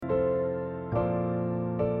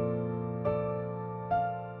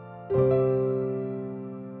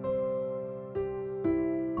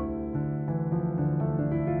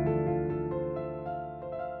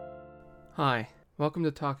Hi, welcome to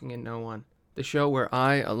Talking in No One, the show where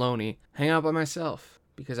I, Aloni, hang out by myself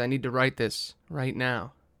because I need to write this right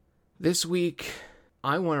now. This week,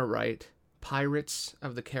 I want to write Pirates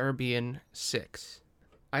of the Caribbean 6.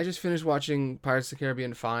 I just finished watching Pirates of the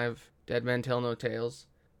Caribbean 5, Dead Men Tell No Tales,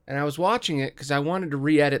 and I was watching it because I wanted to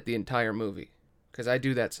re-edit the entire movie, because I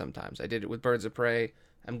do that sometimes. I did it with Birds of Prey.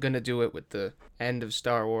 I'm going to do it with the end of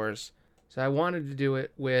Star Wars. So I wanted to do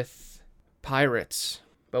it with Pirates.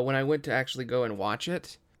 But when I went to actually go and watch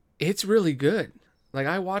it, it's really good. Like,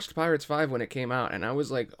 I watched Pirates 5 when it came out, and I was,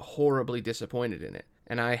 like, horribly disappointed in it.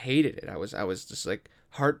 And I hated it. I was just, like,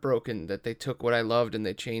 heartbroken that they took what I loved and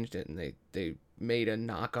they changed it, and they made a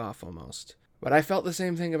knockoff almost. But I felt the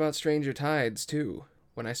same thing about Stranger Tides, too.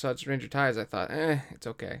 When I saw Stranger Tides, I thought, it's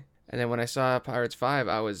okay. And then when I saw Pirates 5,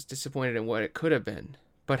 I was disappointed in what it could have been.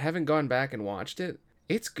 But having gone back and watched it,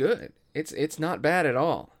 it's good. It's not bad at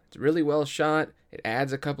all. It's really well shot. It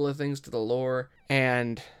adds a couple of things to the lore,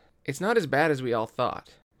 and it's not as bad as we all thought.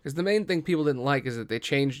 Because the main thing people didn't like is that they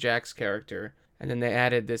changed Jack's character, and then they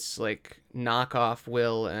added this, like, knockoff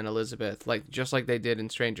Will and Elizabeth, like just like they did in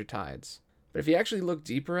Stranger Tides. But if you actually look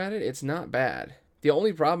deeper at it, it's not bad. The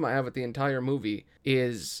only problem I have with the entire movie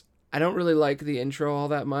is I don't really like the intro all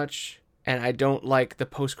that much, and I don't like the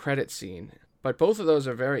post-credit scene. But both of those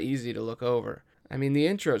are very easy to look over. I mean, the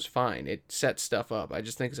intro's fine. It sets stuff up. I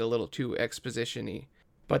just think it's a little too exposition-y.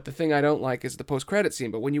 But the thing I don't like is the post-credit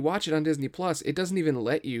scene. But when you watch it on Disney Plus, it doesn't even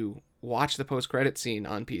let you watch the post-credit scene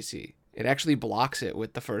on PC. It actually blocks it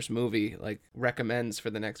with the first movie, like, recommends for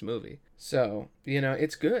the next movie. So,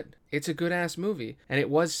 it's good. It's a good-ass movie. And it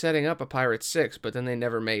was setting up a Pirates 6, but then they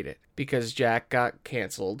never made it. Because Jack got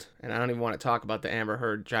canceled. And I don't even want to talk about the Amber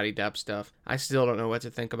Heard, Johnny Depp stuff. I still don't know what to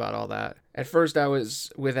think about all that. At first, I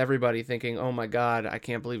was with everybody thinking, oh my god, I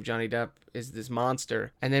can't believe Johnny Depp is this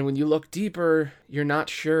monster. And then when you look deeper, you're not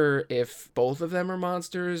sure if both of them are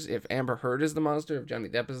monsters, if Amber Heard is the monster, if Johnny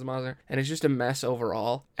Depp is the monster. And it's just a mess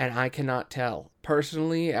overall. And I cannot tell.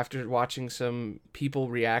 Personally, after watching some people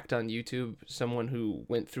react on YouTube, someone who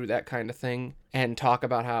went through that kind of thing, and talk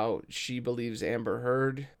about how she believes Amber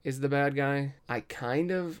Heard is the bad guy, I kind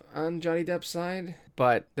of on Johnny Depp's side,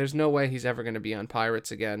 but there's no way he's ever going to be on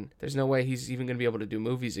Pirates again. There's no way he's even going to be able to do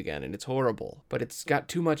movies again, and it's horrible. But it's got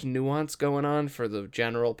too much nuance going on for the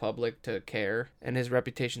general public to care, and his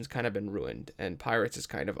reputation's kind of been ruined, and Pirates is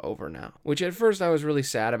kind of over now. Which at first I was really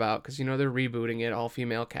sad about, because, they're rebooting it,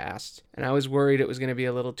 all-female cast, and I was worried it was going to be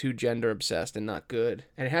a little too gender-obsessed and not good.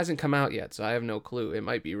 And it hasn't come out yet, so I have no clue. It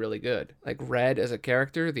might be really good. Like, Red as a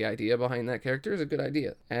character, the idea behind that character is a good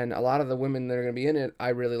idea. And a lot of the women that are going to be in it, I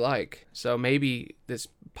really like. So maybe this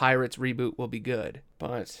Pirates reboot will be good.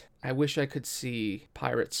 But I wish I could see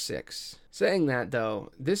Pirates 6. Saying that,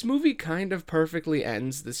 though, this movie kind of perfectly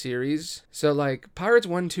ends the series. So, like, Pirates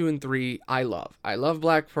 1, 2, and 3, I love. I love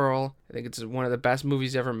Black Pearl. I think it's one of the best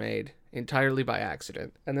movies ever made. Entirely by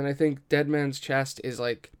accident. And then I think Dead Man's Chest is,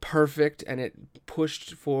 like, perfect, and it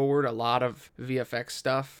pushed forward a lot of VFX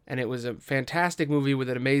stuff, and it was a fantastic movie with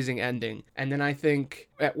an amazing ending. And then I think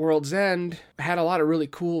At World's End had a lot of really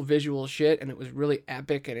cool visual shit, and it was really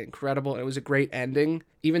epic and incredible, and it was a great ending,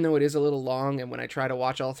 even though it is a little long, and when I try to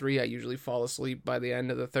watch all three, I usually fall asleep by the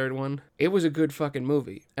end of the third one. It was a good fucking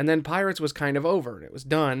movie. And then Pirates was kind of over, and it was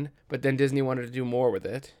done, but then Disney wanted to do more with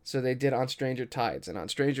it, so they did On Stranger Tides, and On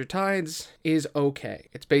Stranger Tides is okay.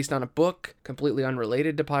 It's based on a book, completely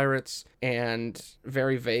unrelated to Pirates, and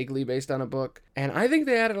very vaguely based on a book. And I think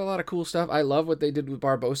they added a lot of cool stuff. I love what they did with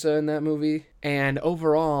Barbossa in that movie. And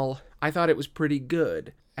overall, I thought it was pretty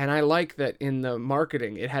good. And I like that in the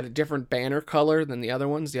marketing, it had a different banner color than the other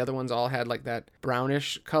ones. The other ones all had like that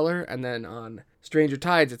brownish color. And then on Stranger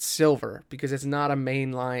Tides, it's silver because it's not a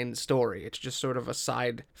mainline story. It's just sort of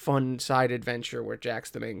a fun side adventure where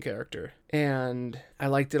Jack's the main character. And I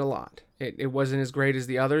liked it a lot. It wasn't as great as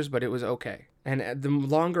the others, but it was okay. And the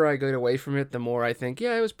longer I get away from it, the more I think,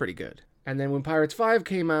 yeah, it was pretty good. And then when Pirates 5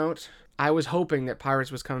 came out, I was hoping that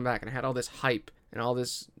Pirates was coming back, and I had all this hype and all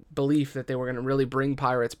this belief that they were going to really bring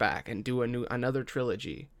Pirates back and do another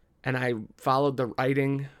trilogy. And I followed the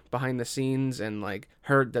writing behind the scenes and like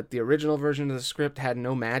heard that the original version of the script had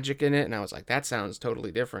no magic in it, and I was like, that sounds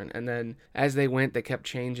totally different. And then as they went, they kept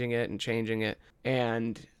changing it,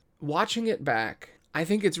 and watching it back, I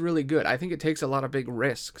think it's really good. I think it takes a lot of big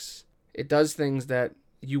risks. It does things that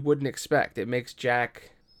you wouldn't expect. It makes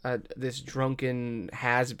Jack this drunken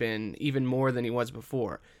has-been even more than he was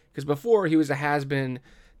before. Because before, he was a has-been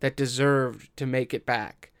that deserved to make it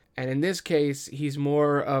back. And in this case, he's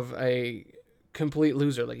more of a complete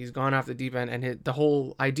loser. Like, he's gone off the deep end, and the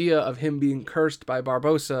whole idea of him being cursed by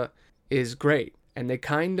Barbossa is great. And they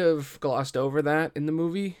kind of glossed over that in the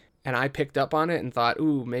movie. And I picked up on it and thought,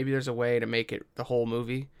 ooh, maybe there's a way to make it the whole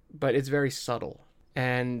movie. But it's very subtle.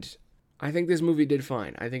 And I think this movie did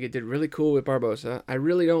fine. I think it did really cool with Barbossa. I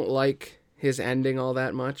really don't like his ending all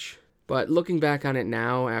that much. But looking back on it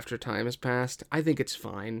now, after time has passed, I think it's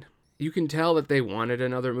fine. You can tell that they wanted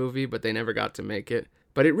another movie, but they never got to make it.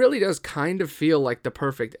 But it really does kind of feel like the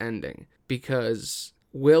perfect ending, because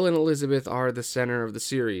Will and Elizabeth are the center of the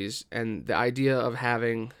series, and the idea of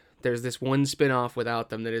having, there's this one spin-off without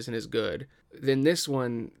them that isn't as good. Then this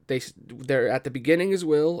one, they're at the beginning is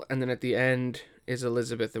Will, and then at the end is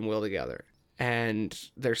Elizabeth and Will together. And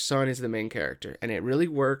their son is the main character, and it really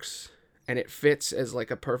works. And it fits as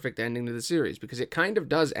like a perfect ending to the series, because it kind of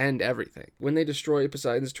does end everything. When they destroy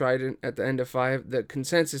Poseidon's trident at the end of 5, the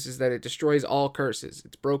consensus is that it destroys all curses.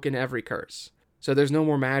 It's broken every curse. So there's no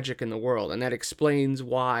more magic in the world, and that explains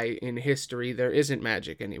why in history there isn't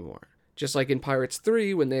magic anymore. Just like in Pirates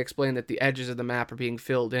 3, when they explain that the edges of the map are being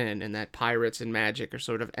filled in, and that pirates and magic are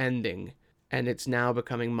sort of ending, and it's now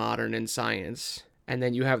becoming modern and science. And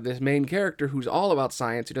then you have this main character who's all about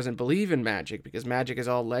science, who doesn't believe in magic, because magic is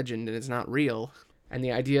all legend and it's not real. And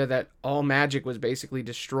the idea that all magic was basically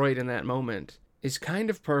destroyed in that moment is kind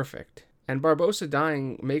of perfect. And Barbossa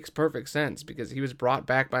dying makes perfect sense, because he was brought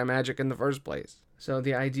back by magic in the first place. So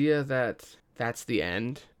the idea that that's the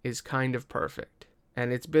end is kind of perfect.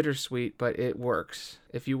 And it's bittersweet, but it works.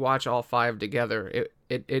 If you watch all 5 together,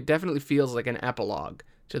 it definitely feels like an epilogue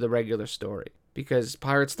to the regular story. Because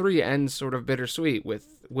Pirates 3 ends sort of bittersweet,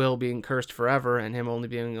 with Will being cursed forever and him only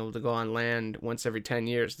being able to go on land once every 10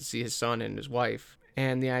 years to see his son and his wife.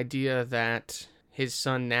 And the idea that his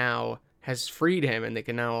son now has freed him and they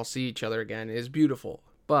can now all see each other again is beautiful.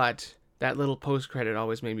 But that little post-credit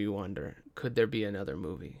always made me wonder, could there be another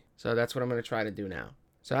movie? So that's what I'm going to try to do now.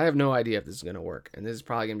 So I have no idea if this is going to work, and this is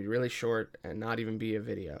probably going to be really short and not even be a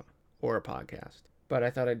video or a podcast. But I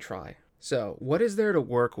thought I'd try. So, what is there to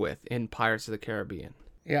work with in Pirates of the Caribbean?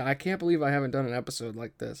 Yeah, I can't believe I haven't done an episode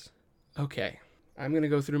like this. Okay, I'm going to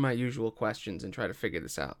go through my usual questions and try to figure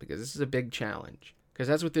this out, because this is a big challenge. Because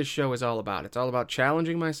that's what this show is all about. It's all about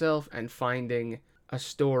challenging myself and finding a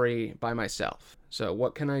story by myself. So,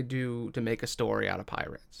 what can I do to make a story out of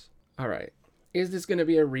Pirates? Alright, is this going to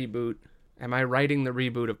be a reboot? Am I writing the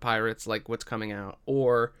reboot of Pirates like what's coming out?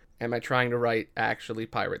 Or am I trying to write actually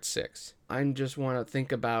Pirates 6? I just want to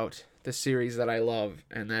think about the series that I love,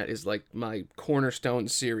 and that is like my cornerstone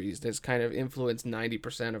series that's kind of influenced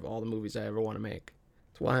 90% of all the movies I ever want to make.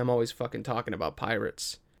 That's why I'm always fucking talking about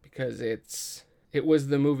Pirates, because it was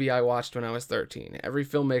the movie I watched when I was 13. Every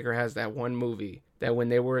filmmaker has that one movie that when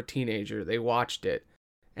they were a teenager, they watched it,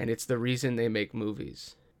 and it's the reason they make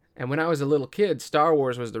movies. And when I was a little kid, Star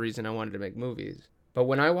Wars was the reason I wanted to make movies. But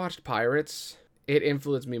when I watched Pirates, it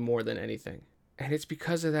influenced me more than anything. And it's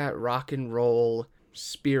because of that rock and roll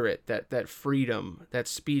spirit, that freedom, that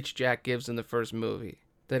speech Jack gives in the first movie.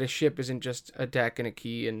 That a ship isn't just a deck and a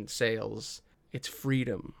key and sails. It's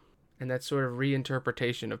freedom. And that sort of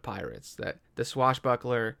reinterpretation of pirates, that the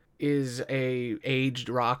swashbuckler is a aged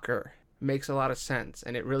rocker, makes a lot of sense,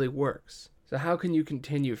 and it really works. So how can you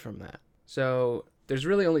continue from that? So there's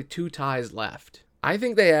really only 2 ties left. I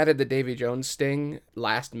think they added the Davy Jones sting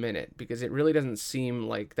last minute, because it really doesn't seem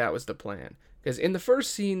like that was the plan. Because in the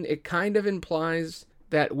first scene, it kind of implies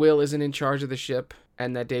that Will isn't in charge of the ship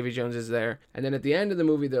and that Davy Jones is there. And then at the end of the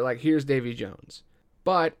movie, they're like, here's Davy Jones.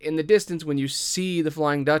 But in the distance, when you see the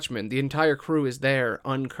Flying Dutchman, the entire crew is there,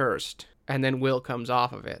 uncursed. And then Will comes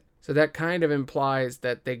off of it. So that kind of implies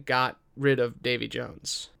that they got rid of Davy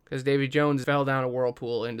Jones. Because Davy Jones fell down a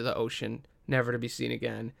whirlpool into the ocean, never to be seen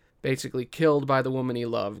again. Basically killed by the woman he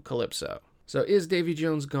loved, Calypso. So is Davy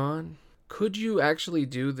Jones gone? Could you actually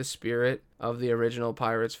do the spirit of the original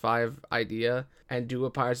Pirates 5 idea and do a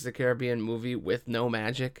Pirates of the Caribbean movie with no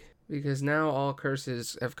magic? Because now all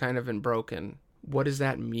curses have kind of been broken. What does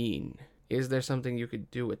that mean? Is there something you could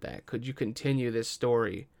do with that? Could you continue this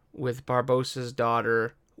story with Barbossa's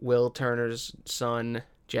daughter, Will Turner's son,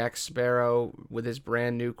 Jack Sparrow with his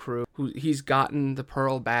brand new crew? He's gotten the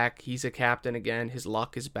Pearl back. He's a captain again. His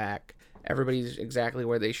luck is back. Everybody's exactly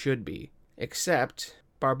where they should be. Except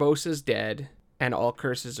Barbossa's dead, and all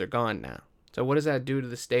curses are gone now. So what does that do to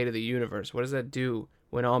the state of the universe? What does that do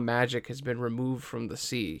when all magic has been removed from the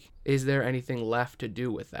sea? Is there anything left to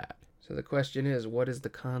do with that? So the question is, what is the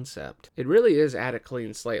concept? It really is add a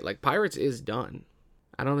clean slate. Like, Pirates is done.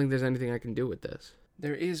 I don't think there's anything I can do with this.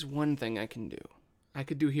 There is one thing I can do. I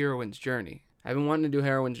could do Heroine's Journey. I've been wanting to do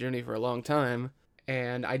Heroine's Journey for a long time,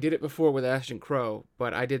 and I did it before with Ashton Crow,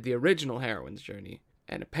 but I did the original Heroine's Journey.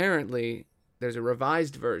 And apparently, there's a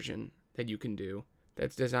revised version that you can do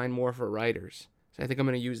that's designed more for writers. So I think I'm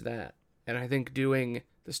going to use that. And I think doing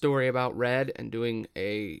the story about Red and doing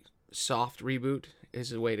a soft reboot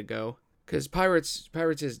is the way to go. Because Pirates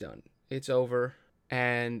is done. It's over,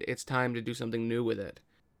 and it's time to do something new with it.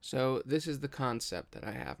 So this is the concept that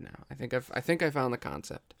I have now. I think I found the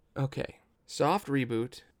concept. Okay, soft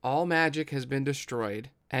reboot. All magic has been destroyed,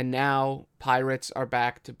 and now pirates are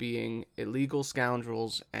back to being illegal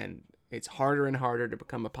scoundrels, and it's harder and harder to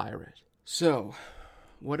become a pirate. So,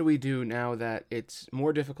 what do we do now that it's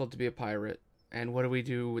more difficult to be a pirate, and what do we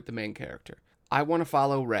do with the main character? I want to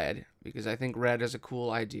follow Red, because I think Red is a cool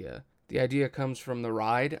idea. The idea comes from The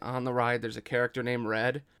Ride. On The Ride, there's a character named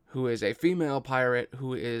Red, who is a female pirate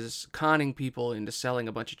who is conning people into selling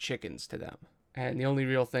a bunch of chickens to them. And the only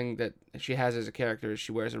real thing that she has as a character is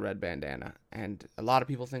she wears a red bandana. And a lot of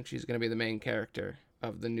people think she's going to be the main character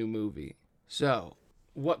of the new movie. So,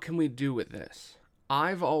 what can we do with this?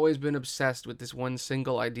 I've always been obsessed with this one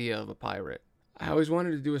single idea of a pirate. I always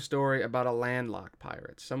wanted to do a story about a landlocked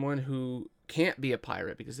pirate. Someone who can't be a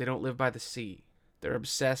pirate because they don't live by the sea. They're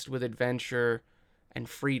obsessed with adventure and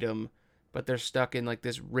freedom, but they're stuck in like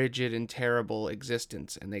this rigid and terrible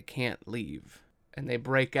existence and they can't leave. And they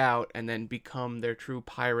break out and then become their true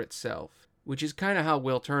pirate self, which is kind of how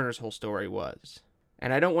Will Turner's whole story was.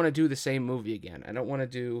 And I don't want to do the same movie again. I don't want to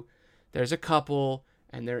do, there's a couple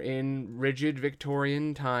and they're in rigid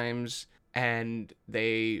Victorian times and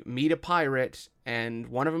they meet a pirate and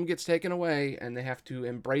one of them gets taken away and they have to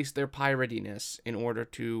embrace their piratiness in order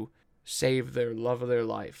to save their love of their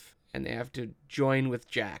life. And they have to join with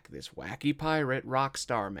Jack, this wacky pirate rock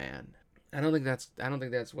star man. I don't think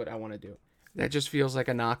that's what I want to do. That just feels like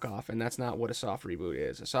a knockoff, and that's not what a soft reboot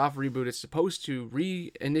is. A soft reboot is supposed to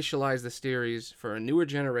reinitialize the series for a newer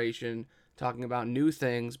generation, talking about new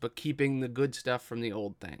things, but keeping the good stuff from the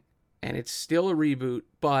old thing. And it's still a reboot,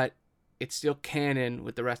 but it's still canon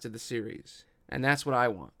with the rest of the series. And that's what I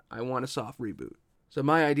want. I want a soft reboot. So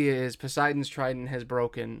my idea is Poseidon's trident has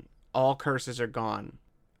broken, all curses are gone,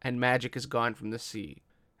 and magic is gone from the sea.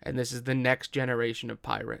 And this is the next generation of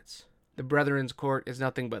pirates. The Brethren's Court is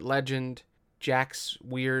nothing but legend. Jack's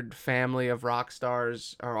weird family of rock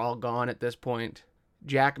stars are all gone at this point.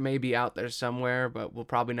 Jack may be out there somewhere, but we'll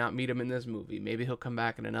probably not meet him in this movie. Maybe he'll come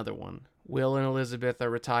back in another one. Will and Elizabeth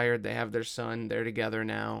are retired. They have their son. They're together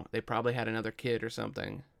now. They probably had another kid or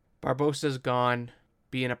something. Barbossa's gone,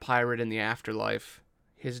 being a pirate in the afterlife.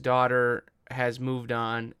 His daughter has moved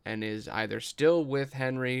on and is either still with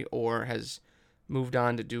Henry or has moved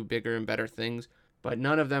on to do bigger and better things. But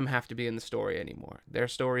none of them have to be in the story anymore. Their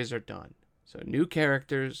stories are done. So new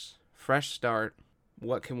characters, fresh start,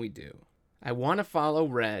 what can we do? I want to follow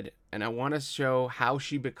Red, and I want to show how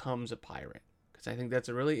she becomes a pirate, because I think that's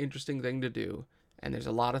a really interesting thing to do, and there's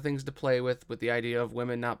a lot of things to play with the idea of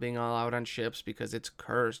women not being allowed on ships because it's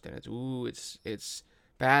cursed, and it's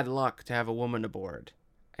bad luck to have a woman aboard.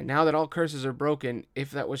 And now that all curses are broken,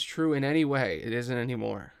 if that was true in any way, it isn't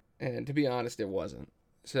anymore. And to be honest, it wasn't.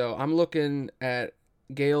 So I'm looking at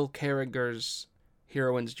Gail Carriger's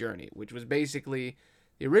Heroine's Journey, which was basically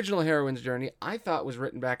the original Heroine's Journey. I thought was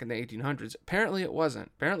written back in the 1800s. Apparently it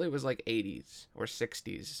wasn't. Apparently it was like 80s or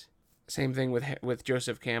 60s. Same thing with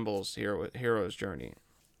Joseph Campbell's Hero's Journey.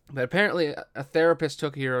 But apparently a therapist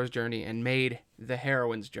took Hero's Journey and made the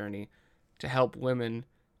Heroine's Journey to help women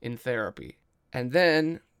in therapy. And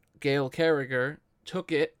then Gail Carriger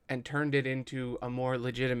took it and turned it into a more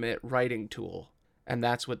legitimate writing tool. And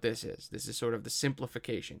that's what this is. This is sort of the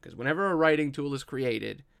simplification. Because whenever a writing tool is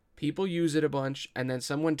created, people use it a bunch, and then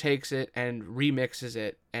someone takes it and remixes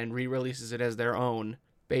it and re-releases it as their own,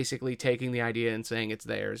 basically taking the idea and saying it's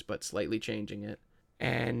theirs, but slightly changing it.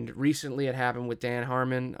 And recently it happened with Dan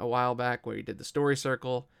Harmon a while back, where he did the Story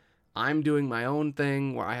Circle. I'm doing my own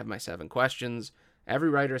thing, where I have my 7 questions. Every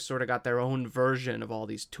writer sort of got their own version of all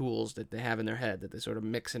these tools that they have in their head that they sort of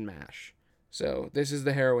mix and mash. So this is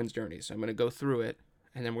the Heroine's Journey. So I'm going to go through it,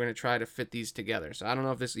 and then we're going to try to fit these together. So I don't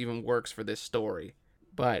know if this even works for this story,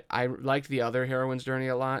 but I liked the other Heroine's Journey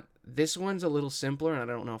a lot. This one's a little simpler,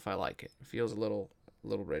 and I don't know if I like it. It feels a little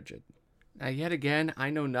rigid. Now, yet again, I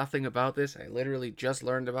know nothing about this. I literally just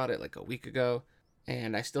learned about it like a week ago,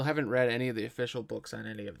 and I still haven't read any of the official books on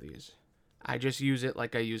any of these. I just use it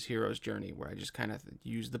like I use Hero's Journey, where I just kind of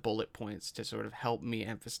use the bullet points to sort of help me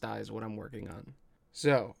emphasize what I'm working on.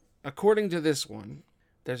 So, according to this one,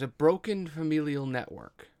 there's a broken familial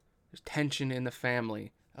network. There's tension in the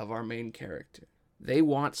family of our main character. They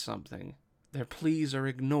want something. Their pleas are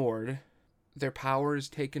ignored. Their power is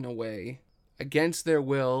taken away. Against their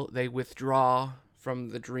will, they withdraw from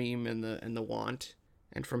the dream and the want,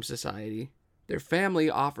 and from society. Their family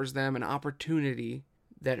offers them an opportunity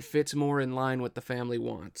that fits more in line with the family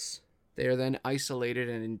wants. They are then isolated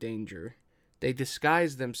and in danger. They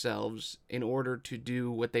disguise themselves in order to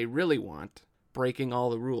do what they really want, breaking all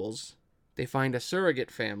the rules. They find a surrogate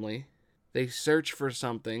family. They search for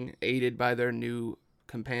something, aided by their new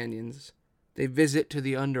companions. They visit to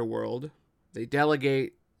the underworld. They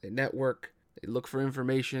delegate, they network, they look for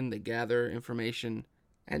information, they gather information,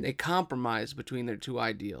 and they compromise between their two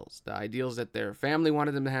ideals. The ideals that their family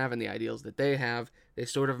wanted them to have and the ideals that they have. They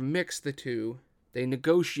sort of mix the two. They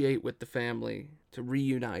negotiate with the family to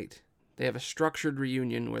reunite. They have a structured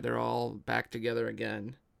reunion where they're all back together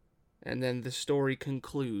again. And then the story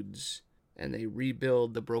concludes, and they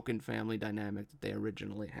rebuild the broken family dynamic that they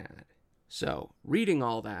originally had. So, reading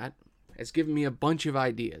all that has given me a bunch of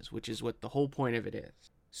ideas, which is what the whole point of it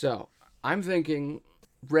is. So, I'm thinking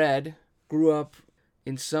Red grew up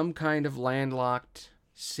in some kind of landlocked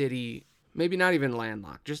city, maybe not even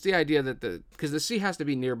landlocked, just the idea that because the sea has to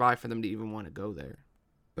be nearby for them to even want to go there.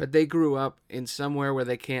 But they grew up in somewhere where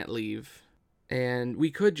they can't leave, and we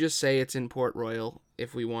could just say it's in Port Royal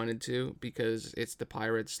if we wanted to, because it's the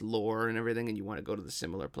pirates' lore and everything, and you want to go to the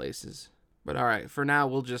similar places. But alright, for now,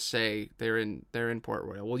 we'll just say they're in Port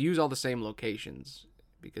Royal. We'll use all the same locations,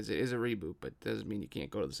 because it is a reboot, but it doesn't mean you can't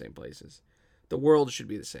go to the same places. The world should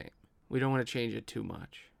be the same. We don't want to change it too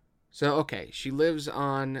much. So, okay, she lives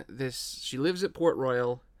at Port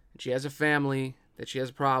Royal, and she has a family that she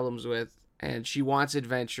has problems with, and she wants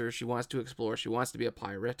adventure, she wants to explore, she wants to be a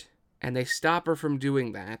pirate, and they stop her from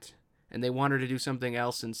doing that, and they want her to do something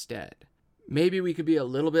else instead. Maybe we could be a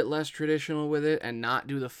little bit less traditional with it and not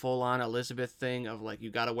do the full-on Elizabeth thing of, like, you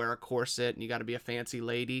gotta wear a corset and you gotta be a fancy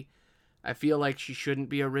lady. I feel like she shouldn't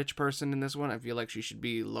be a rich person in this one. I feel like she should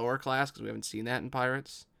be lower class, because we haven't seen that in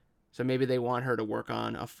Pirates. So maybe they want her to work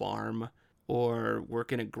on a farm or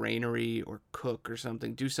work in a granary or cook or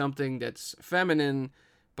something. Do something that's feminine,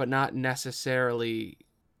 but not necessarily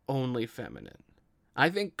only feminine. I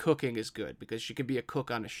think cooking is good, because she could be a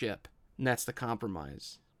cook on a ship, and that's the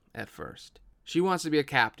compromise at first. She wants to be a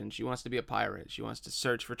captain. She wants to be a pirate. She wants to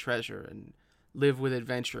search for treasure and live with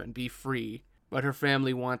adventure and be free. But her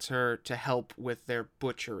family wants her to help with their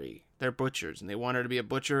butchery. They're butchers, and they want her to be a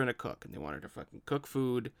butcher and a cook, and they want her to fucking cook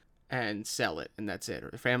food and sell it, and that's it.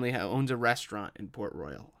 Her family owns a restaurant in Port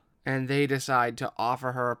Royal, and they decide to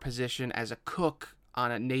offer her a position as a cook on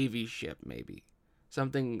a Navy ship, maybe.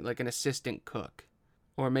 Something like an assistant cook.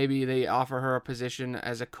 Or maybe they offer her a position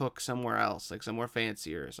as a cook somewhere else, like somewhere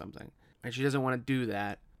fancier or something. And she doesn't want to do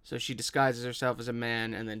that, so she disguises herself as a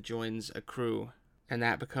man and then joins a crew. And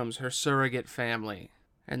that becomes her surrogate family.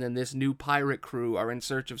 And then this new pirate crew are in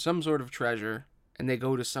search of some sort of treasure, and they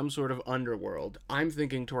go to some sort of underworld. I'm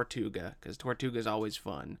thinking Tortuga, because Tortuga is always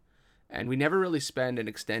fun. And we never really spend an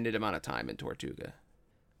extended amount of time in Tortuga.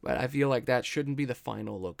 But I feel like that shouldn't be the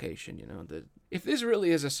final location, you know. If this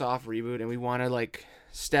really is a soft reboot and we want to, like,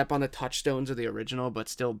 step on the touchstones of the original but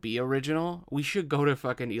still be original, we should go to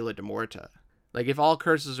fucking Isla de Morta. Like, if all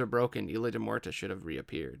curses are broken, Isla de Morta should have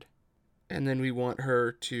reappeared. And then we want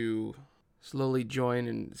her to slowly join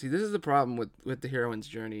and... See, this is the problem with the heroine's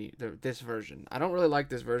journey, this version. I don't really like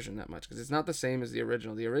this version that much, because it's not the same as the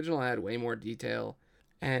original. The original had way more detail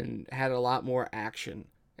and had a lot more action.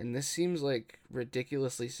 And this seems like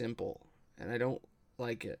ridiculously simple, and I don't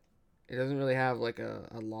like it. It doesn't really have like a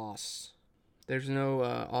loss. There's no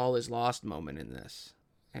all is lost moment in this,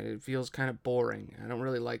 and it feels kind of boring. I don't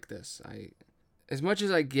really like this. As much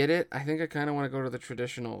as I get it, I think I kind of want to go to the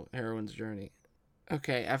traditional heroine's journey.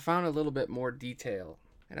 Okay, I found a little bit more detail,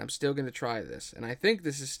 and I'm still going to try this. And I think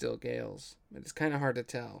this is still Gale's, but it's kind of hard to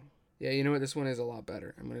tell. Yeah, you know what? This one is a lot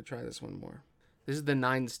better. I'm going to try this one more. This is the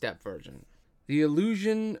 9-step version. The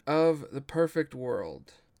illusion of the perfect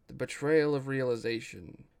world, the betrayal of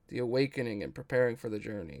realization, the awakening and preparing for the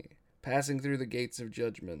journey, passing through the gates of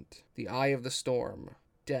judgment, the eye of the storm,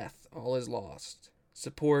 death, all is lost,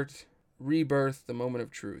 support, rebirth, the moment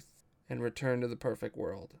of truth, and return to the perfect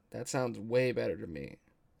world. That sounds way better to me.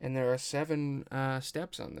 And there are 7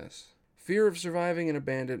 steps on this. Fear of surviving and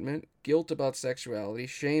abandonment, guilt about sexuality,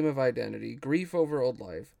 shame of identity, grief over old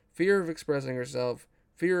life, fear of expressing herself,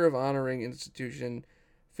 fear of honoring institution,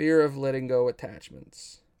 fear of letting go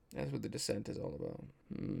attachments. That's what the Descent is all about.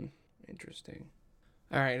 Interesting.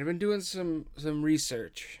 Alright, I've been doing some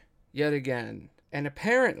research, yet again. And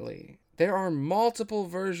apparently, there are multiple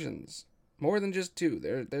versions. More than just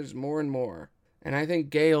 2. There's more and more. And I think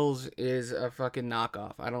Gale's is a fucking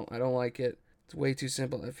knockoff. I don't like it. It's way too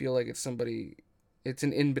simple. I feel like it's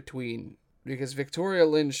an in-between. Because Victoria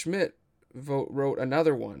Lynn Schmidt wrote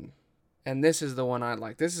another one. And this is the one I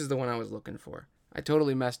like. This is the one I was looking for. I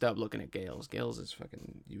totally messed up looking at Gale's. Gale's is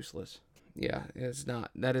fucking useless. Yeah, it's not.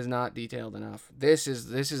 That is not detailed enough. This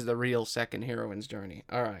is the real second heroine's journey.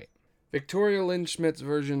 All right. Victoria Lynn Schmidt's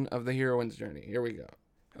version of the heroine's journey. Here we go.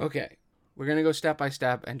 Okay, we're going to go step by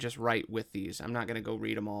step and just write with these. I'm not going to go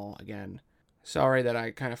read them all again. Sorry that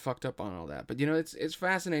I kind of fucked up on all that. But, it's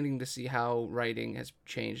fascinating to see how writing has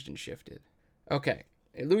changed and shifted. Okay,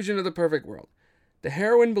 illusion of the perfect world. The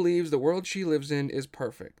heroine believes the world she lives in is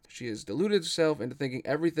perfect. She has deluded herself into thinking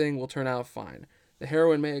everything will turn out fine. The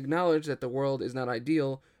heroine may acknowledge that the world is not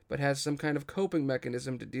ideal, but has some kind of coping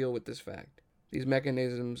mechanism to deal with this fact. These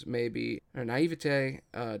mechanisms may be naivete,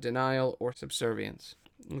 denial, or subservience.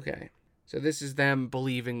 Okay, so this is them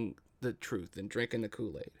believing the truth and drinking the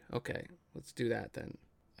Kool-Aid. Okay, let's do that then.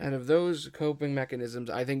 Out of those coping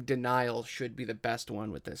mechanisms, I think denial should be the best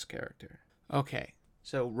one with this character. Okay,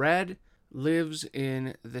 so Red lives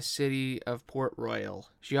in the city of Port Royal.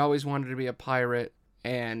 She always wanted to be a pirate,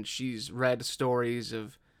 and she's read stories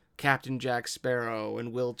of Captain Jack Sparrow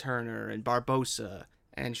and Will Turner and Barbossa,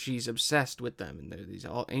 and she's obsessed with them. And they're these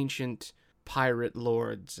all ancient pirate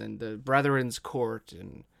lords, and the Brethren's Court,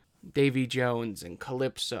 and Davy Jones, and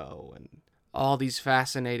Calypso, and all these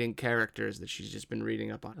fascinating characters that she's just been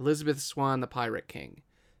reading up on. Elizabeth Swann, the Pirate King.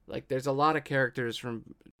 Like, there's a lot of characters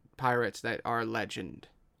from pirates that are legend.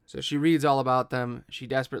 So she reads all about them. She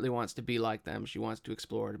desperately wants to be like them. She wants to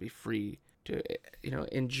explore, to be free, to,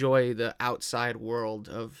 enjoy the outside world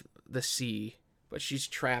of the sea. But she's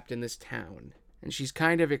trapped in this town. And she's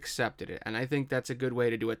kind of accepted it. And I think that's a good way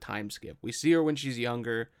to do a time skip. We see her when she's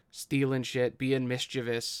younger, stealing shit, being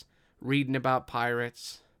mischievous, reading about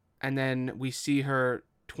pirates. And then we see her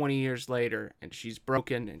 20 years later, and she's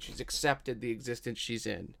broken, and she's accepted the existence she's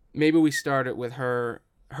in. Maybe we start it with her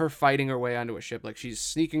fighting her way onto a ship. Like, she's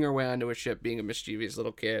sneaking her way onto a ship, being a mischievous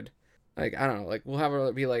little kid. Like, I don't know, like, we'll have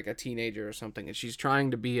her be like a teenager or something, and she's trying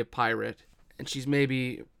to be a pirate, and she's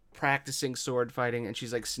maybe practicing sword fighting, and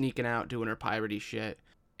she's like sneaking out doing her piratey shit,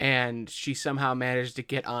 and she somehow managed to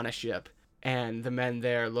get on a ship, and the men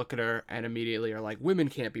there look at her and immediately are like, women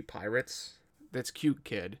can't be pirates. That's cute,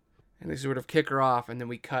 kid. And they sort of kick her off, and then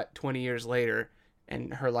we cut 20 years later,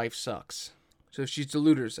 and her life sucks. So she's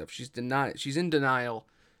deluded herself. She's in denial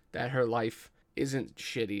that her life isn't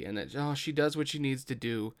shitty, and that she does what she needs to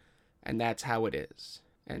do, and that's how it is.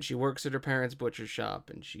 And she works at her parents' butcher shop,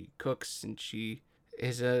 and she cooks, and she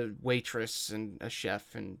is a waitress and a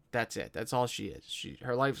chef, and that's it. That's all she is.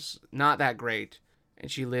 Her life's not that great, and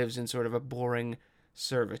she lives in sort of a boring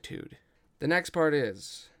servitude. The next part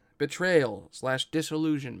is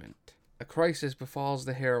betrayal/disillusionment. A crisis befalls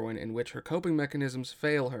the heroine in which her coping mechanisms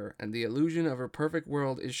fail her, and the illusion of her perfect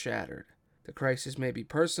world is shattered. The crisis may be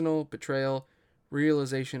personal, betrayal,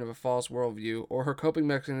 realization of a false worldview, or her coping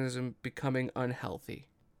mechanism becoming unhealthy.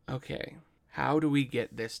 Okay, how do we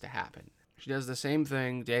get this to happen? She does the same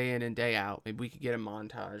thing day in and day out. Maybe we could get a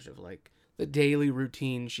montage of, like, the daily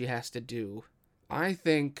routine she has to do. I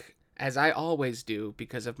think, as I always do,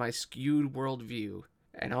 because of my skewed worldview,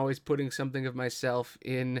 and always putting something of myself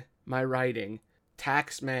in my writing,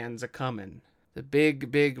 tax man's a-comin'. The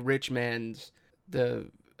big rich man's,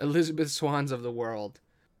 the Elizabeth Swans of the world.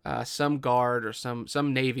 Some guard or some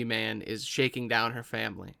Navy man is shaking down her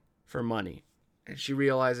family for money. And she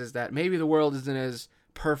realizes that maybe the world isn't as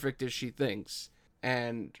perfect as she thinks.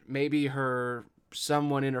 And maybe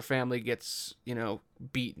someone in her family gets,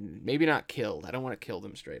 beaten. Maybe not killed. I don't want to kill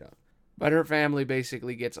them straight up. But her family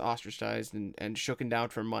basically gets ostracized and shooken down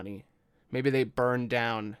for money. Maybe they burn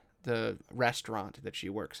down the restaurant that she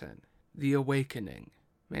works in. The Awakening.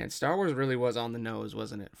 Man, Star Wars really was on the nose,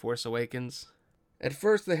 wasn't it? Force Awakens. At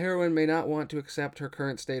first, the heroine may not want to accept her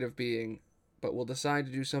current state of being, but will decide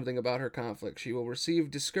to do something about her conflict. She will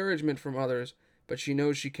receive discouragement from others, but she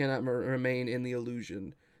knows she cannot remain in the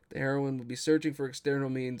illusion. The heroine will be searching for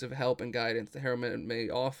external means of help and guidance. The heroine may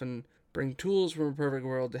often bring tools from a perfect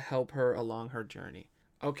world to help her along her journey.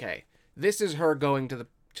 Okay, this is her going to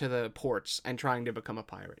the ports and trying to become a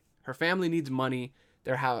pirate. Her family needs money.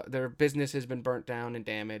 Their business has been burnt down and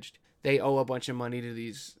damaged. They owe a bunch of money to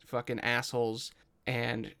these fucking assholes,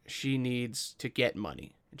 and she needs to get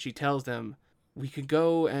money. And she tells them, we could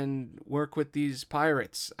go and work with these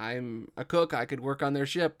pirates. I'm a cook. I could work on their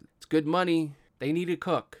ship. It's good money. They need a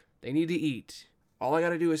cook. They need to eat. All I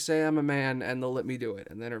gotta do is say I'm a man, and they'll let me do it.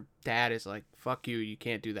 And then her dad is like, fuck you, you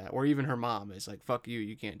can't do that. Or even her mom is like, fuck you,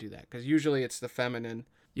 you can't do that. Because usually it's the feminine.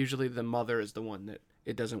 Usually the mother is the one that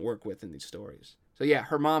it doesn't work with in these stories. So yeah,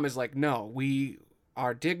 her mom is like, no, we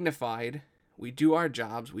are dignified. We do our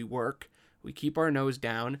jobs. We work. We keep our nose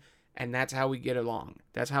down. And that's how we get along.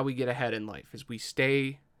 That's how we get ahead in life, is we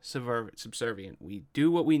stay subservient. We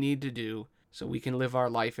do what we need to do so we can live our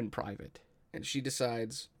life in private. And she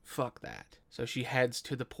decides, fuck that. So she heads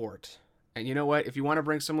to the port. And you know what? If you want to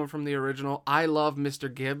bring someone from the original, I love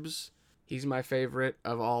Mr. Gibbs. He's my favorite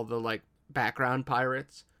of all the, like, background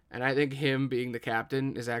pirates. And I think him being the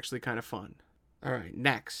captain is actually kind of fun. All right,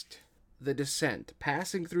 next. The Descent.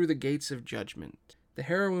 Passing through the gates of judgment. The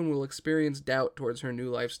heroine will experience doubt towards her new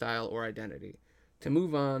lifestyle or identity. To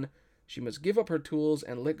move on, she must give up her tools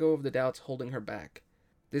and let go of the doubts holding her back.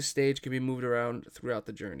 This stage can be moved around throughout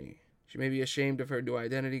the journey. She may be ashamed of her new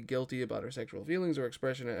identity, guilty about her sexual feelings or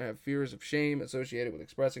expression, and have fears of shame associated with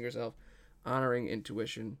expressing herself, honoring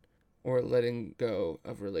intuition, or letting go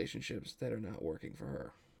of relationships that are not working for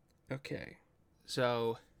her. Okay.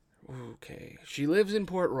 She lives in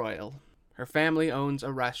Port Royal. Her family owns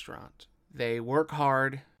a restaurant. They work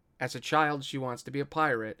hard. As a child, she wants to be a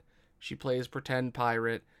pirate. She plays pretend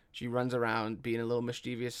pirate. She runs around being a little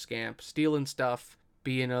mischievous scamp, stealing stuff,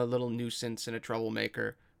 being a little nuisance and a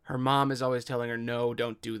troublemaker. Her mom is always telling her, no,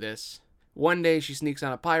 don't do this. One day she sneaks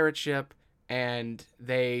on a pirate ship and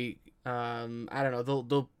they,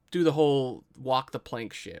 they'll do the whole walk the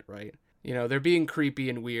plank shit, right? You know, they're being creepy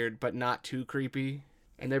and weird, but not too creepy.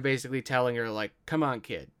 And they're basically telling her, like, come on,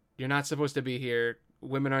 kid. You're not supposed to be here.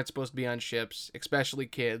 Women aren't supposed to be on ships, especially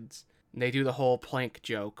kids. And they do the whole plank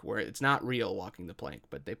joke where it's not real walking the plank,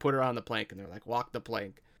 but they put her on the plank and they're like, walk the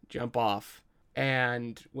plank, jump off.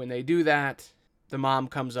 And when they do that, the mom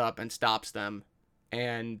comes up and stops them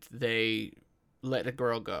and they let the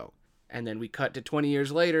girl go. And then we cut to 20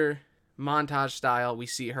 years later, montage style, we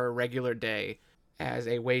see her regular day as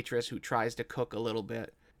a waitress who tries to cook a little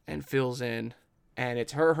bit and fills in. And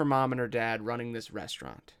it's her mom, and her dad running this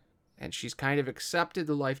restaurant. And she's kind of accepted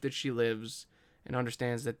the life that she lives and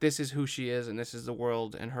understands that this is who she is and this is the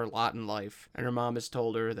world and her lot in life. And her mom has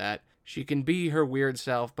told her that she can be her weird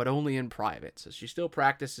self, but only in private. So she still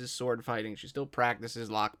practices sword fighting. She still practices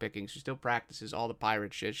lockpicking. She still practices all the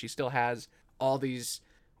pirate shit. She still has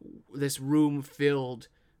this room filled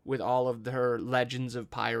with all of her legends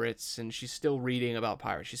of pirates. And she's still reading about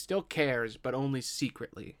pirates. She still cares, but only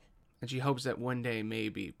secretly. And she hopes that one day,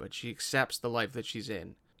 maybe, but she accepts the life that she's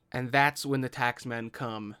in. And that's when the taxmen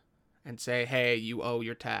come and say, hey, you owe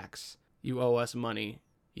your tax. You owe us money.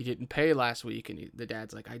 You didn't pay last week. And the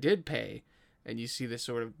dad's like, I did pay. And you see this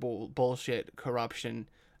sort of bullshit corruption.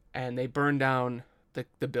 And they burn down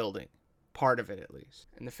the building. Part of it, at least.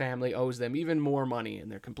 And the family owes them even more money,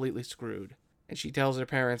 and they're completely screwed. And she tells her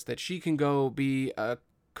parents that she can go be a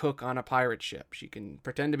cook on a pirate ship. She can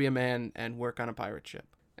pretend to be a man and work on a pirate ship.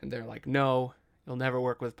 And they're like, no, you'll never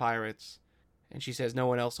work with pirates. And she says no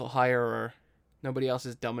one else will hire her. Nobody else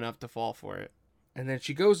is dumb enough to fall for it. And then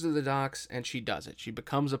she goes to the docks and she does it. She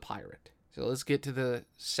becomes a pirate. So let's get to the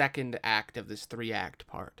second act of this 3-act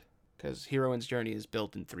part. Because Heroine's journey is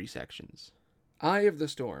built in 3 sections. Eye of the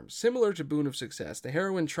Storm. Similar to Boon of Success, the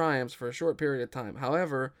heroine triumphs for a short period of time.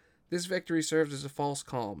 However, this victory serves as a false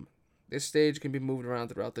calm. This stage can be moved around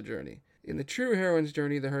throughout the journey. In the true heroine's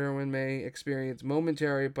journey, the heroine may experience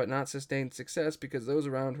momentary but not sustained success because those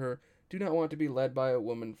around her do not want to be led by a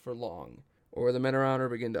woman for long, or the men around her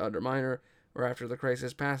begin to undermine her, or after the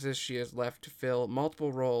crisis passes, she is left to fill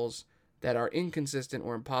multiple roles that are inconsistent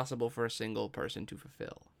or impossible for a single person to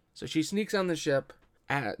fulfill. So she sneaks on the ship,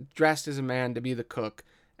 dressed as a man to be the cook,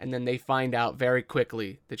 and then they find out very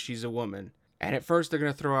quickly that she's a woman. And at first they're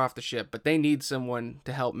going to throw her off the ship, but they need someone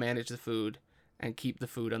to help manage the food and keep the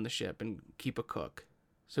food on the ship and keep a cook.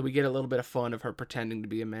 So we get a little bit of fun of her pretending to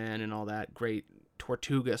be a man and all that great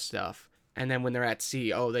Tortuga stuff. And then when they're at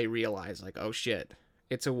sea, they realize, like, oh shit,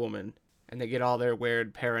 it's a woman. And they get all their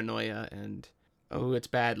weird paranoia and, it's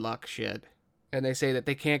bad luck shit. And they say that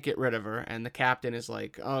they can't get rid of her. And the captain is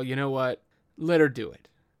like, oh, you know what? Let her do it.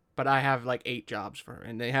 But I have like 8 jobs for her.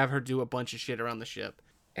 And they have her do a bunch of shit around the ship.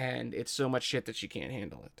 And it's so much shit that she can't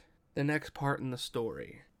handle it. The next part in the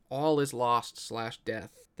story. All is lost /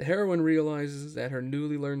 death. The heroine realizes that her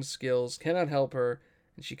newly learned skills cannot help her,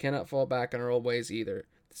 and she cannot fall back on her old ways either.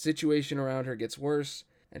 The situation around her gets worse,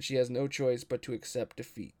 and she has no choice but to accept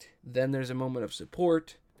defeat. Then there's a moment of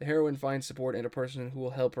support. The heroine finds support in a person who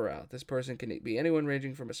will help her out. This person can be anyone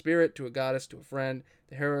ranging from a spirit to a goddess to a friend.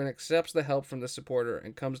 The heroine accepts the help from the supporter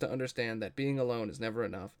and comes to understand that being alone is never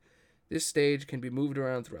enough. This stage can be moved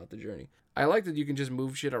around throughout the journey. I like that you can just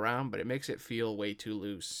move shit around, but it makes it feel way too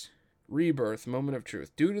loose. Rebirth, moment of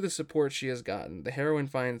truth. Due to the support she has gotten, the heroine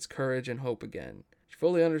finds courage and hope again. She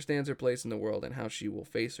fully understands her place in the world and how she will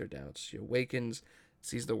face her doubts. She awakens,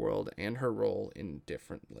 sees the world and her role in it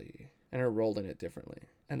differently,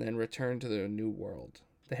 and then return to the new world.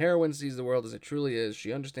 The heroine sees the world as it truly is.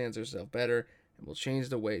 She understands herself better and will change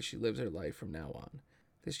the way she lives her life from now on.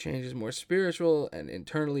 This change is more spiritual and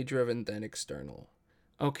internally driven than external.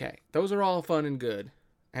 Okay, those are all fun and good.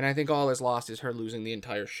 And I think all is lost is her losing the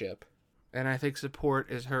entire ship. And I think support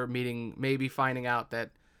is her meeting, maybe finding out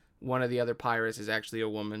that one of the other pirates is actually a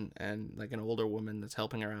woman and like an older woman that's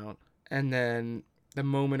helping her out. And then the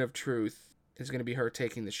moment of truth is going to be her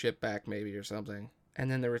taking the ship back, maybe, or something. And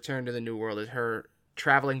then the return to the New World is her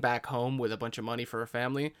traveling back home with a bunch of money for her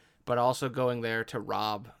family, but also going there to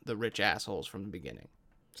rob the rich assholes from the beginning.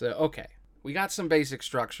 So, okay, we got some basic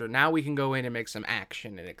structure. Now we can go in and make some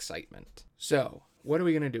action and excitement. So, what are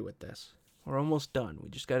we going to do with this? We're almost done.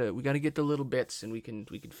 We gotta get the little bits, and we can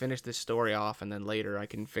finish this story off, and then later I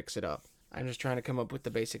can fix it up. I'm just trying to come up with the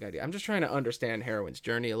basic idea. I'm just trying to understand Heroine's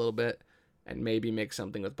journey a little bit, and maybe make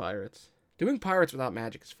something with pirates. Doing pirates without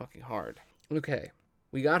magic is fucking hard. Okay,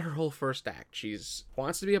 we got her whole first act. She's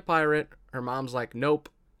wants to be a pirate. Her mom's like, nope,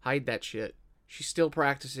 hide that shit. She still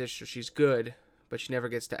practices, so she's good, but she never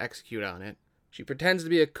gets to execute on it. She pretends to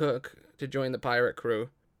be a cook to join the pirate crew.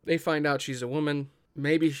 They find out she's a woman.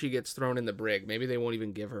 Maybe she gets thrown in the brig. Maybe they won't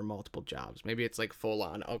even give her multiple jobs. Maybe it's like full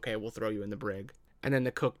on, okay, we'll throw you in the brig. And then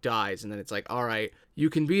the cook dies, and then it's like, all right, you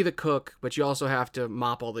can be the cook, but you also have to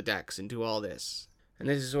mop all the decks and do all this. And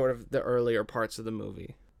this is sort of the earlier parts of the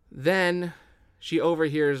movie. Then she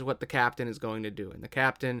overhears what the captain is going to do. And the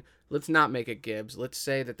captain, let's not make it Gibbs. Let's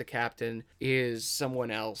say that the captain is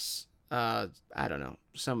someone else. I don't know,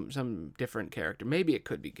 some different character. Maybe it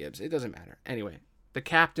could be Gibbs. It doesn't matter. Anyway, the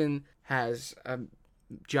captain has a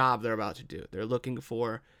job they're about to do. They're looking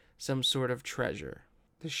for some sort of treasure.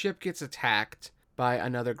 The ship gets attacked by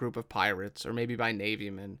another group of pirates, or maybe by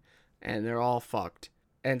navymen, and they're all fucked.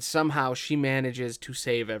 And somehow she manages to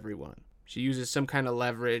save everyone. She uses some kind of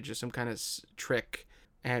leverage or some kind of trick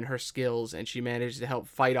and her skills, and she manages to help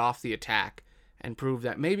fight off the attack and prove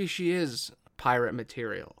that maybe she is pirate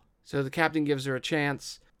material. So the captain gives her a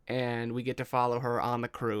chance, and we get to follow her on the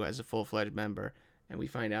crew as a full-fledged member. And we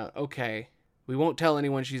find out, okay, we won't tell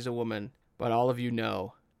anyone she's a woman, but all of you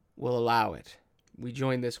know, we'll allow it. We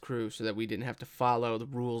joined this crew so that we didn't have to follow the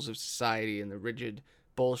rules of society and the rigid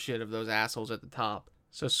bullshit of those assholes at the top.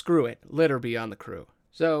 So screw it, let her be on the crew.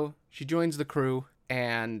 So she joins the crew,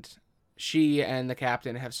 and she and the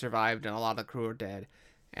captain have survived, and a lot of the crew are dead.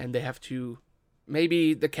 And they have to,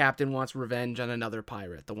 maybe the captain wants revenge on another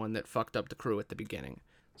pirate, the one that fucked up the crew at the beginning.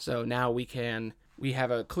 So now we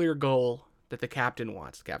have a clear goal that the captain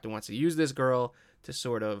wants. The captain wants to use this girl to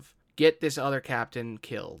sort of get this other captain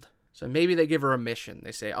killed. So maybe they give her a mission.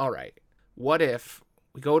 They say, all right, what if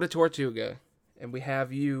we go to Tortuga and we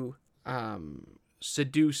have you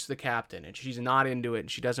seduce the captain, and she's not into it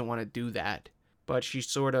and she doesn't want to do that, but she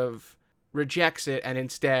sort of rejects it and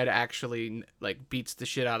instead actually like beats the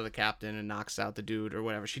shit out of the captain and knocks out the dude or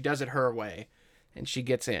whatever. She does it her way, and she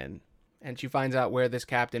gets in. And she finds out where this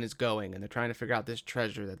captain is going, and they're trying to figure out this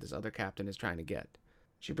treasure that this other captain is trying to get.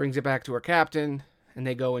 She brings it back to her captain, and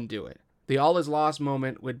they go and do it. The all is lost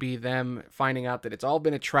moment would be them finding out that it's all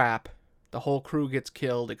been a trap. The whole crew gets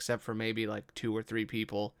killed, except for maybe like 2 or 3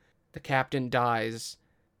 people. The captain dies,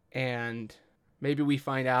 and maybe we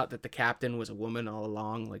find out that the captain was a woman all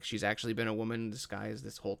along, like she's actually been a woman in disguise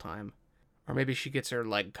this whole time. Or maybe she gets her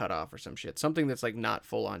leg cut off or some shit. Something that's like not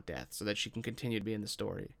full on death, so that she can continue to be in the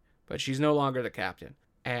story. But she's no longer the captain.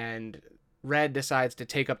 And Red decides to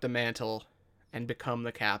take up the mantle and become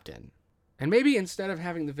the captain. And maybe instead of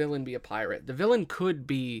having the villain be a pirate, the villain could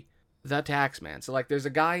be the taxman. So like there's a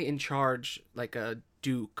guy in charge, like a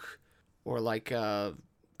duke or like a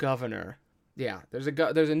governor. Yeah, there's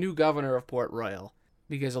a new governor of Port Royal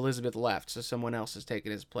because Elizabeth left, so someone else has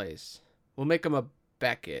taken his place. We'll make him a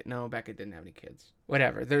Beckett. No, Beckett didn't have any kids.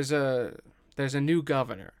 Whatever. There's a new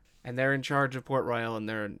governor. And they're in charge of Port Royal, and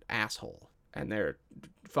they're an asshole. And they're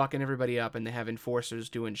fucking everybody up, and they have enforcers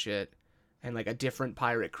doing shit. And, like, a different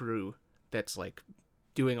pirate crew that's, like,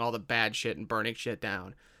 doing all the bad shit and burning shit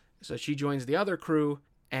down. So she joins the other crew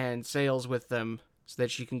and sails with them so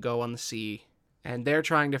that she can go on the sea. And they're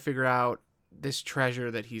trying to figure out this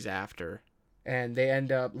treasure that he's after. And they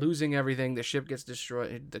end up losing everything. The ship gets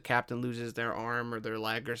destroyed. The captain loses their arm or their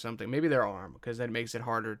leg or something. Maybe their arm, because that makes it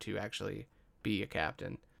harder to actually be a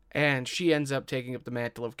captain. And she ends up taking up the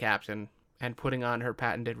mantle of captain and putting on her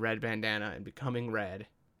patented red bandana and becoming Red.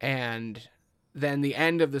 And then the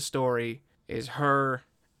end of the story is her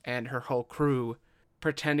and her whole crew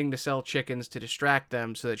pretending to sell chickens to distract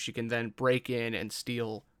them so that she can then break in and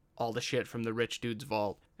steal all the shit from the rich dude's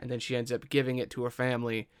vault. And then she ends up giving it to her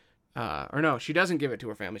family. Or no, she doesn't give it to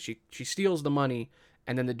her family. She steals the money,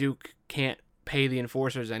 and then the Duke can't pay the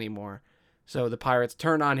enforcers anymore. So the pirates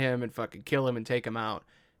turn on him and fucking kill him and take him out.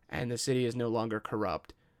 And the city is no longer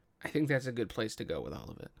corrupt. I think that's a good place to go with all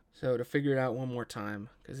of it. So to figure it out one more time,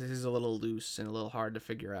 because this is a little loose and a little hard to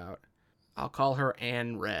figure out, I'll call her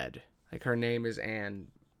Anne Red. Like her name is Anne,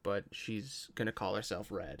 but she's gonna call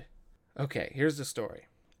herself Red. Okay, here's the story.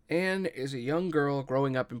 Anne is a young girl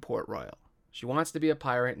growing up in Port Royal. She wants to be a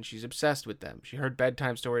pirate, and she's obsessed with them. She heard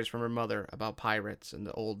bedtime stories from her mother about pirates in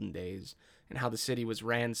the olden days, and how the city was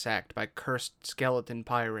ransacked by cursed skeleton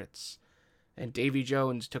pirates, and Davy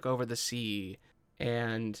Jones took over the sea,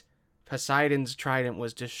 and Poseidon's trident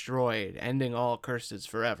was destroyed, ending all curses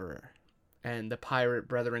forever, and the Pirate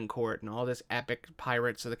Brethren Court, and all this epic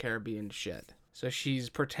Pirates of the Caribbean shit. So she's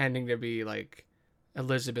pretending to be, like,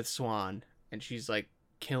 Elizabeth Swann, and she's, like,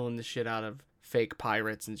 killing the shit out of fake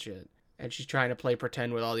pirates and shit. And she's trying to play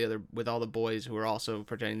pretend with all the boys who are also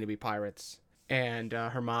pretending to be pirates. And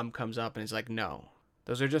her mom comes up and is like, no,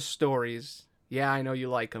 those are just stories. Yeah, I know you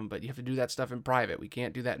like them, but you have to do that stuff in private. We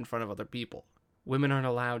can't do that in front of other people. Women aren't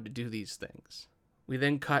allowed to do these things. We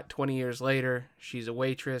then cut 20 years later. She's a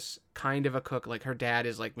waitress, kind of a cook. Like, her dad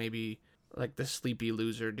is like maybe like the sleepy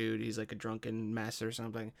loser dude. He's like a drunken mess or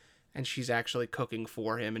something. And she's actually cooking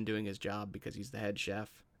for him and doing his job because he's the head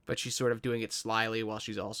chef. But she's sort of doing it slyly while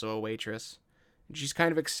she's also a waitress. And she's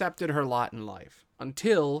kind of accepted her lot in life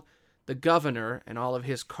until the governor and all of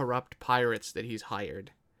his corrupt pirates that he's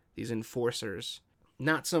hired, these enforcers,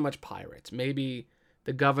 not so much pirates, maybe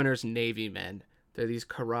the governor's navy men. They're these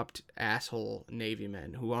corrupt asshole navy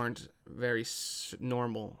men who aren't very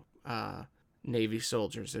normal navy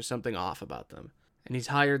soldiers. There's something off about them. And he's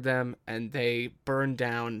hired them, and they burn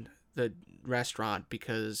down the restaurant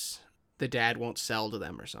because the dad won't sell to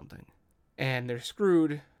them or something. And they're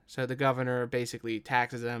screwed, so the governor basically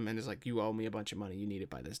taxes them and is like, you owe me a bunch of money, you need it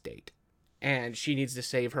by this date. And she needs to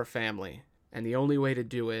save her family, and the only way to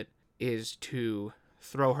do it is to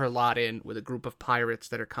throw her lot in with a group of pirates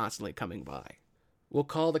that are constantly coming by. We'll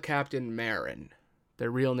call the captain Marin.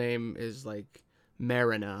 Their real name is like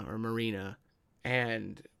Marina or Marina,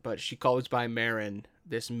 but she goes by Marin,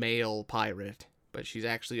 this male pirate, but she's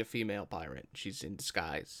actually a female pirate. She's in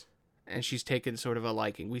disguise. And she's taken sort of a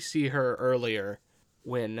liking. We see her earlier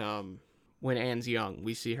when Anne's young.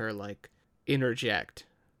 We see her like interject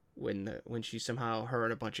when she somehow, her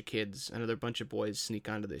and a bunch of kids, another bunch of boys sneak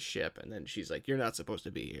onto this ship, and then she's like, you're not supposed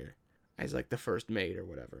to be here, as like the first mate or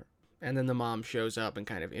whatever. And then the mom shows up and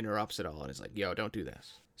kind of interrupts it all and is like, yo, don't do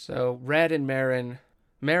this. So Red and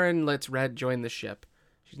Marin lets Red join the ship.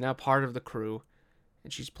 She's now part of the crew,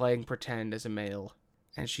 and she's playing pretend as a male,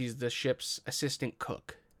 and she's the ship's assistant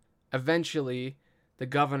cook. Eventually, the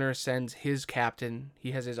governor sends his captain.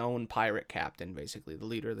 He has his own pirate captain, basically, the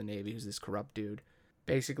leader of the Navy, who's this corrupt dude.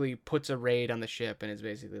 Basically puts a raid on the ship and is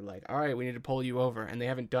basically like, all right, we need to pull you over. And they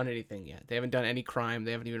haven't done anything yet. They haven't done any crime.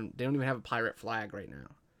 They don't even have a pirate flag right now.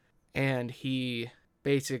 And he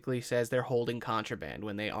basically says they're holding contraband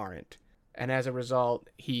when they aren't. And as a result,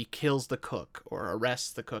 he kills the cook or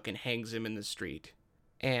arrests the cook and hangs him in the street.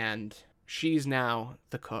 And she's now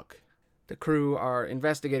the cook. The crew are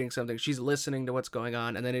investigating something. She's listening to what's going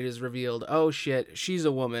on, and then it is revealed, oh shit, she's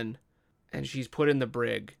a woman, and she's put in the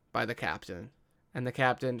brig by the captain. And the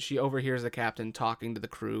captain, she overhears the captain talking to the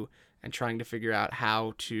crew and trying to figure out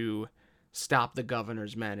how to stop the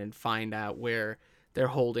governor's men and find out where they're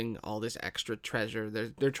holding all this extra treasure.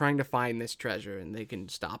 They're trying to find this treasure, and they can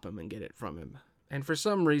stop him and get it from him. And for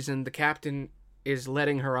some reason, the captain is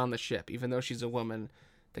letting her on the ship, even though she's a woman.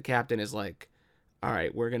 The captain is like, all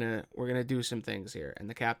right, we're gonna do some things here. And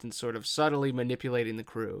the captain's sort of subtly manipulating the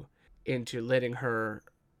crew into letting her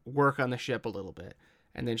work on the ship a little bit.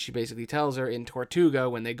 And then she basically tells her in Tortuga,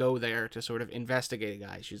 when they go there to sort of investigate a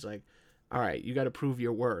guy, she's like, all right, you got to prove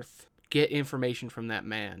your worth. Get information from that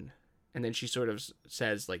man. And then she sort of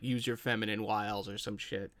says, like, use your feminine wiles or some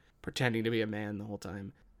shit, pretending to be a man the whole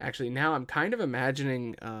time. Actually, now I'm kind of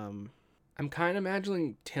imagining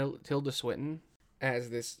Tilda Swinton as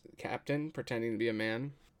this captain pretending to be a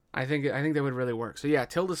man. I think that would really work. So yeah,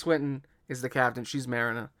 Tilda Swinton is the captain. She's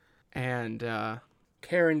Marina. And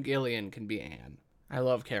Karen Gillan can be Anne. I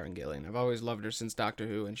love Karen Gillan. I've always loved her since Doctor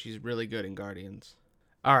Who, and she's really good in Guardians.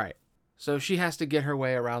 All right. So she has to get her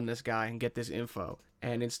way around this guy and get this info.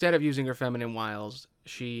 And instead of using her feminine wiles,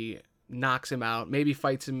 she knocks him out, maybe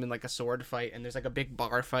fights him in like a sword fight. And there's like a big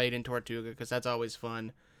bar fight in Tortuga because that's always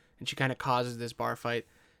fun. And she kind of causes this bar fight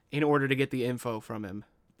in order to get the info from him.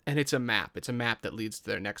 And it's a map. It's a map that leads to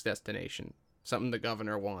their next destination. Something the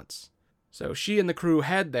governor wants. So she and the crew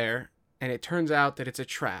head there. And it turns out that it's a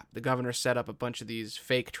trap. The governor set up a bunch of these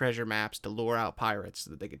fake treasure maps to lure out pirates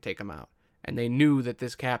so that they could take them out. And they knew that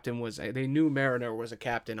they knew Mariner was a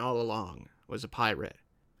captain all along, was a pirate.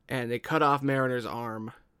 And they cut off Mariner's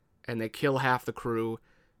arm, and they kill half the crew,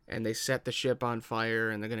 and they set the ship on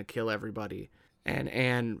fire, and they're going to kill everybody. And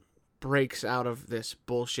Anne breaks out of this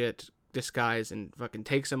bullshit disguise and fucking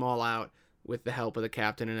takes them all out, with the help of the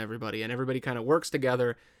captain and everybody kind of works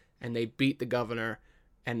together, and they beat the governor,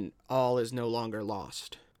 and all is no longer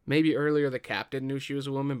lost. Maybe earlier the captain knew she was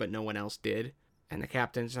a woman, but no one else did, and the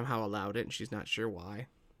captain somehow allowed it, and she's not sure why.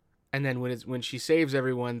 And then when she saves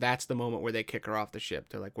everyone, that's the moment where they kick her off the ship.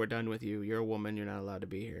 They're like, we're done with you. You're a woman. You're not allowed to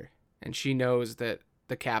be here. And she knows that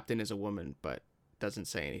the captain is a woman, but doesn't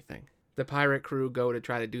say anything. The pirate crew go to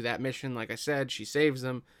try to do that mission. Like I said, she saves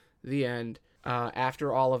them. The end.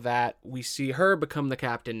 After all of that, we see her become the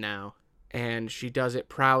captain now. And she does it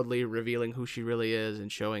proudly, revealing who she really is and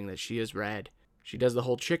showing that she is Red. She does the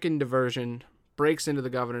whole chicken diversion, breaks into the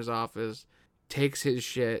governor's office, takes his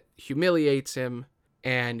shit, humiliates him,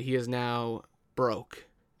 and he is now broke.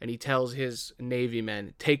 And he tells his Navy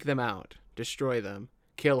men, take them out, destroy them,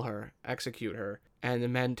 kill her, execute her. And the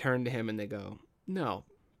men turn to him and they go, no,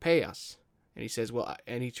 pay us. And he says, well,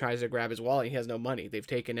 and he tries to grab his wallet. He has no money. They've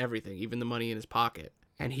taken everything, even the money in his pocket.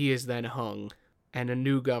 And he is then hung. And a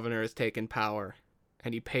new governor has taken power.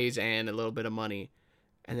 And he pays Anne a little bit of money.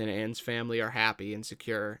 And then Anne's family are happy and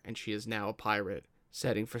secure. And she is now a pirate,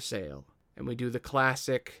 setting for sail. And we do the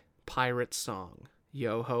classic pirate song,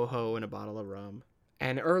 yo ho ho and a bottle of rum.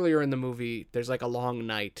 And earlier in the movie, there's like a long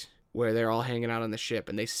night where they're all hanging out on the ship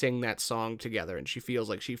and they sing that song together, and she feels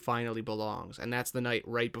like she finally belongs. And that's the night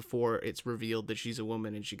right before it's revealed that she's a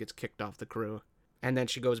woman and she gets kicked off the crew. And then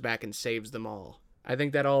she goes back and saves them all. I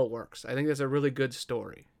think that all works. I think that's a really good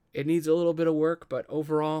story. It needs a little bit of work, but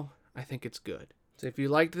overall, I think it's good. So if you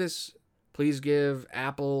liked this, please give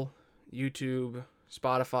Apple, YouTube,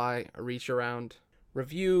 Spotify a reach around.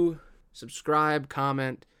 Review, subscribe,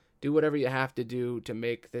 comment, do whatever you have to do to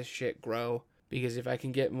make this shit grow. Because if I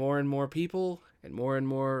can get more and more people and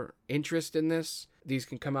more interest in this, these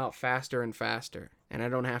can come out faster and faster. And I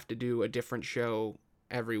don't have to do a different show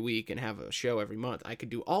every week and have a show every month. I could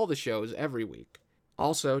do all the shows every week.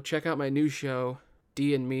 Also, check out my new show,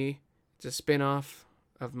 D and Me. It's a spin-off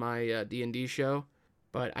of my D&D show,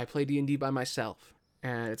 but I play D&D by myself.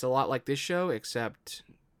 And it's a lot like this show, except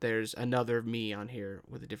there's another me on here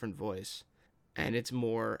with a different voice. And it's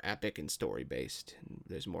more epic and story-based.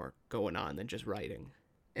 There's more going on than just writing.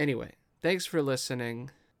 Anyway, thanks for listening.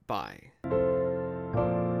 Bye.